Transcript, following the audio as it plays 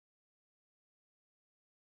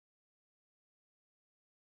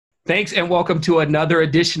Thanks and welcome to another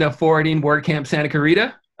edition of Forwarding WordCamp Santa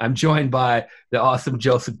Clarita. I'm joined by the awesome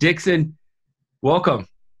Joseph Dickson. Welcome.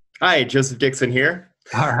 Hi, Joseph Dickson here.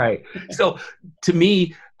 All right. So to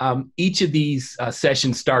me, each of these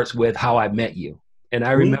sessions starts with how I met you. And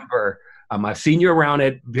I remember I've seen you around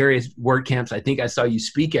at various WordCamps. I think I saw you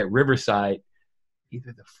speak at Riverside,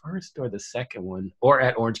 either the first or the second one, or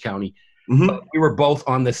at Orange County. But we were both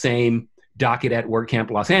on the same docket at WordCamp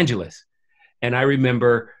Los Angeles. And I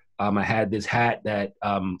remember I had this hat that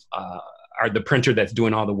the printer that's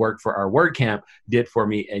doing all the work for our WordCamp did for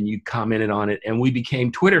me, and you commented on it, and we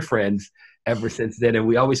became Twitter friends ever since then, and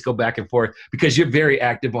we always go back and forth because you're very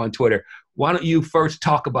active on Twitter. Why don't you first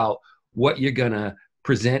talk about what you're going to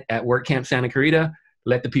present at WordCamp Santa Clarita?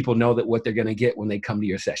 Let the people know that what they're going to get when they come to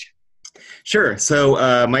your session. Sure.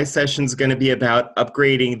 So my session's going to be about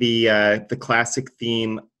upgrading the classic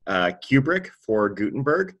theme Kubrick for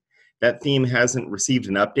Gutenberg. That theme hasn't received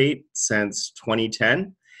an update since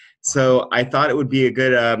 2010. So I thought it would be a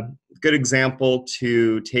good example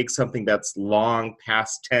to take something that's long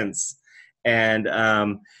past tense and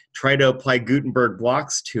try to apply Gutenberg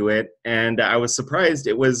blocks to it. And I was surprised.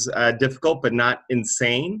 It was difficult, but not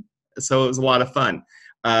insane. So it was a lot of fun.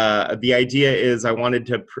 The idea is I wanted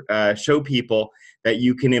to show people that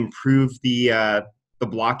you can improve the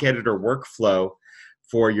block editor workflow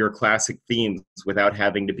for your classic themes without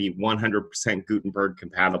having to be 100% Gutenberg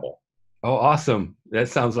compatible. Oh, awesome. That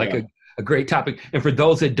sounds like a great topic. And for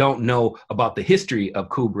those that don't know about the history of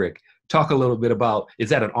Kubrick, talk a little bit about, is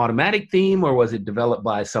that an automatic theme or was it developed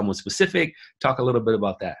by someone specific? Talk a little bit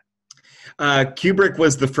about that. Kubrick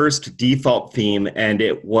was the first default theme, and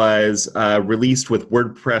it was released with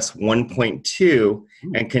WordPress 1.2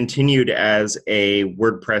 and continued as a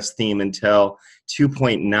WordPress theme until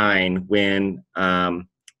 2.9 when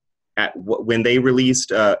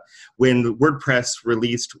WordPress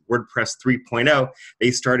released WordPress 3.0,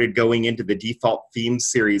 they started going into the default theme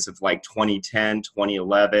series of like 2010,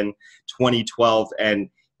 2011, 2012, and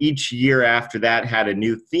each year after that had a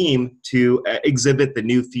new theme to exhibit the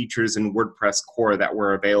new features in WordPress core that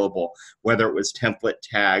were available, whether it was template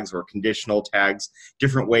tags or conditional tags,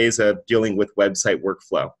 different ways of dealing with website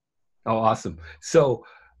workflow. Oh, awesome. So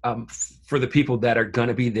for the people that are going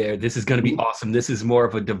to be there, this is going to be awesome. This is more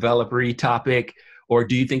of a developer-y topic, or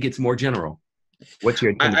do you think it's more general? What's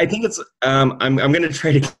your opinion? I think it's, I'm going to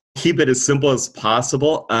try to keep it as simple as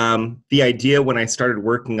possible. The idea when I started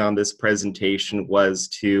working on this presentation was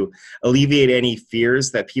to alleviate any fears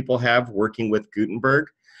that people have working with Gutenberg.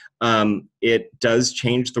 It does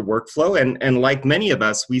change the workflow, and like many of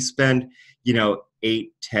us, we spend,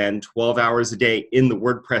 8, 10, 12 hours a day in the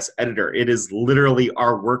WordPress editor. It is literally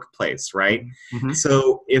our workplace, right?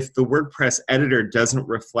 So if the WordPress editor doesn't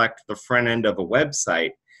reflect the front end of a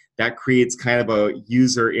website, that creates kind of a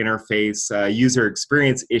user interface, user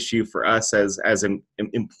experience issue for us as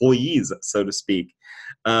employees, so to speak.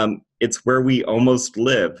 It's where we almost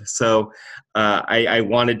live. So I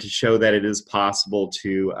wanted to show that it is possible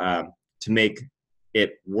to make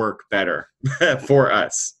it work better for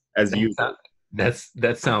us as users.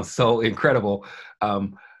 That sounds so incredible.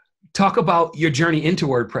 Talk about your journey into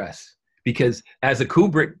WordPress, because as a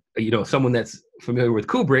Kubrick, someone that's familiar with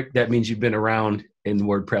Kubrick, that means you've been around in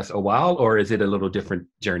WordPress a while, or is it a little different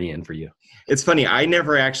journey in for you? It's funny. I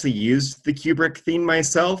never actually used the Kubrick theme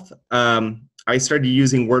myself. I started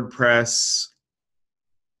using WordPress,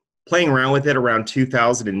 playing around with it around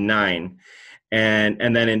 2009.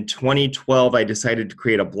 And then in 2012, I decided to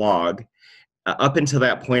create a blog. Up until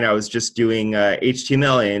that point, I was just doing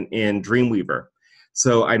HTML in Dreamweaver.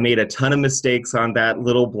 So I made a ton of mistakes on that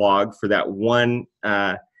little blog for that one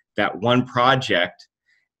project.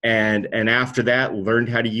 And after that, learned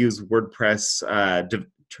how to use WordPress,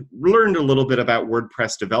 learned a little bit about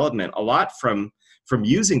WordPress development, a lot from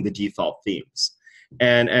using the default themes.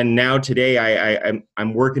 And now today,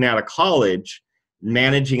 I'm working out of college,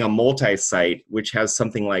 managing a multi-site, which has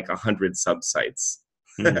something like 100 subsites.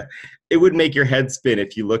 It would make your head spin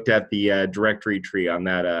if you looked at the directory tree on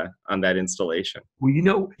that installation. Well, you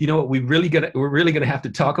know what, we're really gonna have to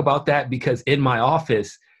talk about that, because in my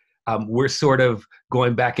office, we're sort of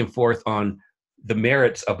going back and forth on the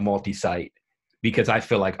merits of multi-site, because I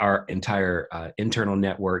feel like our entire internal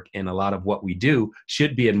network and a lot of what we do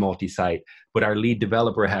should be in multi-site, but our lead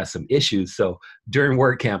developer has some issues. So during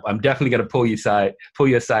WordCamp, I'm definitely going to pull you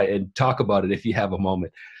aside and talk about it if you have a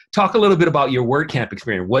moment. Talk a little bit about your WordCamp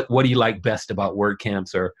experience. What do you like best about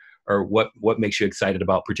WordCamps, or what makes you excited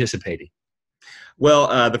about participating?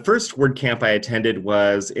 Well, the first WordCamp I attended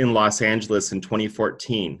was in Los Angeles in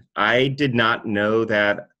 2014. I did not know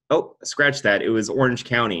that Oh, scratch that. It was Orange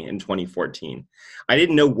County in 2014. I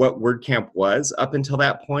didn't know what WordCamp was up until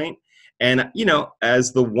that point. And, you know,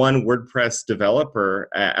 as the one WordPress developer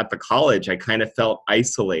at the college, I kind of felt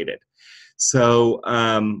isolated. So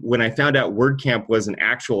when I found out WordCamp was an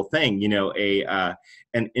actual thing, you know,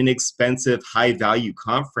 an inexpensive, high-value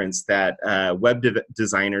conference that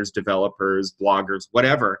designers, developers, bloggers,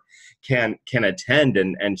 whatever, can attend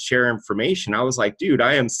and share information, I was like, dude,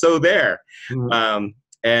 I am so there. Mm-hmm.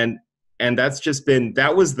 And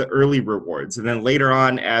that was the early rewards. And then later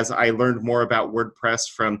on, as I learned more about WordPress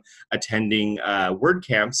from attending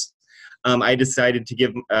WordCamps, I decided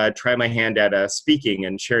to try my hand at speaking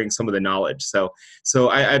and sharing some of the knowledge. So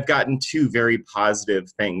I've gotten two very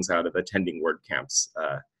positive things out of attending WordCamps.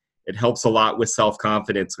 It helps a lot with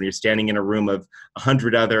self-confidence when you're standing in a room of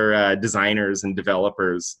 100 other designers and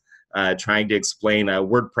developers trying to explain a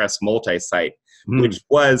WordPress multi-site, which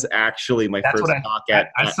was actually my first talk at.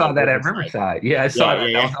 I saw that at Riverside. Yeah, I saw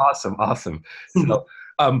that. That was awesome.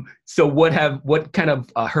 So what kind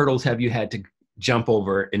of hurdles have you had to jump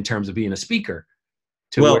over in terms of being a speaker?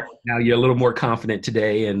 Where now you're a little more confident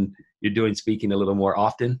today and you're doing speaking a little more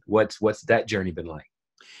often. What's that journey been like?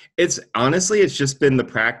 It's just been the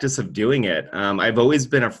practice of doing it. I've always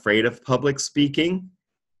been afraid of public speaking.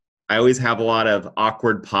 I always have a lot of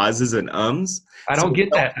awkward pauses and ums. I don't get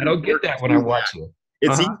that when I watch you.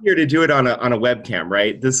 It's easier to do it on a webcam,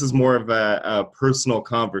 right? This is more of a personal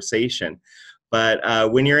conversation.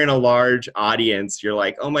 But when you're in a large audience, you're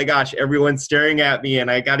like, oh my gosh, everyone's staring at me and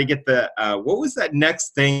I got to get what was that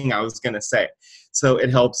next thing I was going to say? So it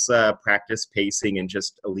helps practice pacing and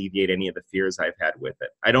just alleviate any of the fears I've had with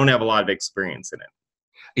it. I don't have a lot of experience in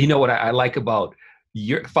it. You know what I like about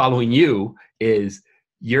following you is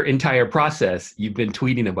your entire process, you've been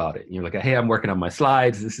tweeting about it. You're like, hey, I'm working on my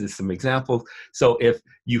slides. This is some examples. So if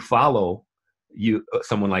you follow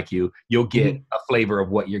someone like you, you'll get a flavor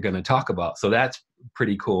of what you're going to talk about. So that's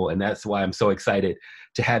pretty cool. And that's why I'm so excited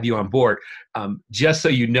to have you on board. Just so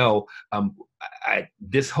you know,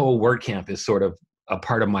 this whole WordCamp is sort of a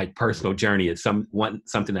part of my personal journey. It's something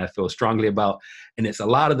that I feel strongly about. And it's a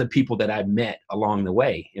lot of the people that I've met along the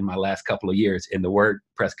way in my last couple of years in the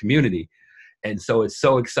WordPress community. And so it's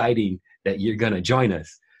so exciting that you're going to join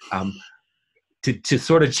us. To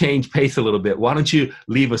sort of change pace a little bit, why don't you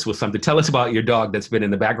leave us with something? Tell us about your dog that's been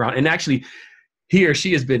in the background. And actually, he or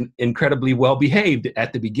she has been incredibly well behaved.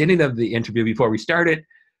 At the beginning of the interview before we started,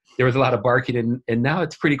 there was a lot of barking, and now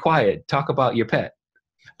it's pretty quiet. Talk about your pet.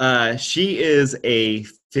 She is a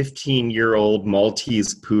 15-year-old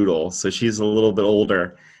Maltese poodle, so she's a little bit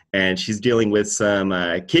older, and she's dealing with some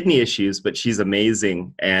kidney issues, but she's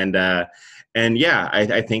amazing. And yeah,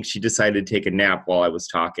 I think she decided to take a nap while I was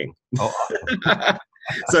talking. Oh, awesome.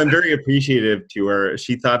 So I'm very appreciative to her.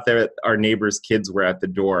 She thought that our neighbor's kids were at the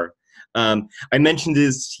door. I mentioned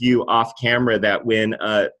this to you off camera that when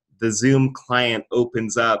the Zoom client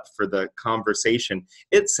opens up for the conversation,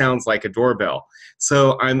 it sounds like a doorbell.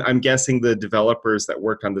 So I'm guessing the developers that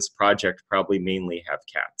worked on this project probably mainly have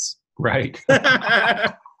cats. Right.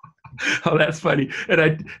 Oh, that's funny.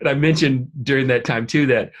 And I mentioned during that time too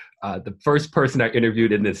that the first person I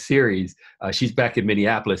interviewed in this series, she's back in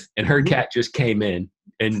Minneapolis, and her cat just came in,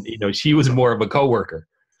 and she was more of a coworker.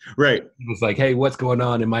 Right. It was like, hey, what's going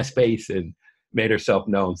on in my space, and made herself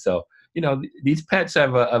known. So these pets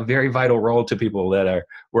have a very vital role to people that are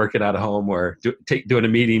working out of home or doing a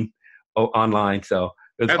meeting online. So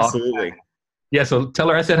absolutely. Awesome. Yeah. So tell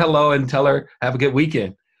her I said hello, and tell her have a good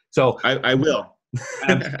weekend. So I will.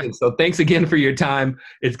 So thanks again for your time.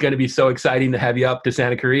 It's going to be so exciting to have you up to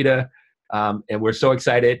Santa Clarita. And we're so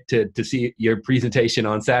excited to see your presentation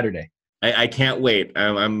on Saturday. I can't wait.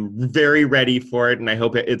 I'm very ready for it, and I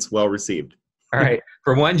hope it's well received. All right.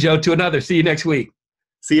 From one Joe to another. See you next week.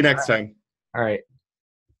 See you next time. All right.